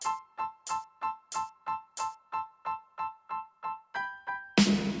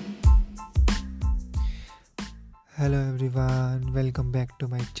Hello everyone, welcome back to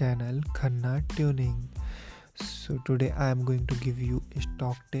my channel Khanna Tuning. So today I am going to give you a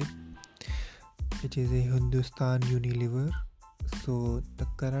stock tip which is a Hindustan Unilever. So the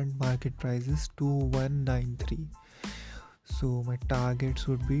current market price is 2193. So my targets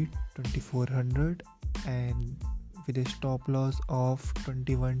would be 2400 and with a stop loss of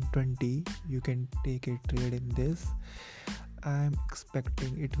 2120 you can take a trade in this. I am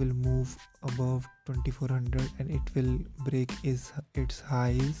expecting it will move above 2400 and it will break its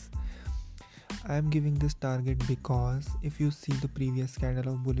highs. I am giving this target because if you see the previous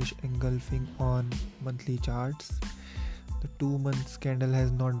candle of bullish engulfing on monthly charts, the 2 months candle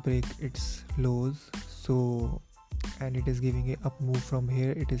has not break its lows, so and it is giving a up move from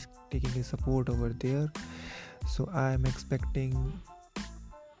here. It is taking a support over there, so I am expecting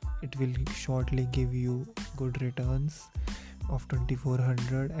it will shortly give you good returns of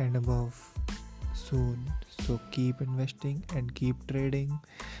 2400 and above soon. So keep investing and keep trading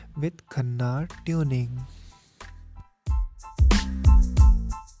with Khanna Tuning.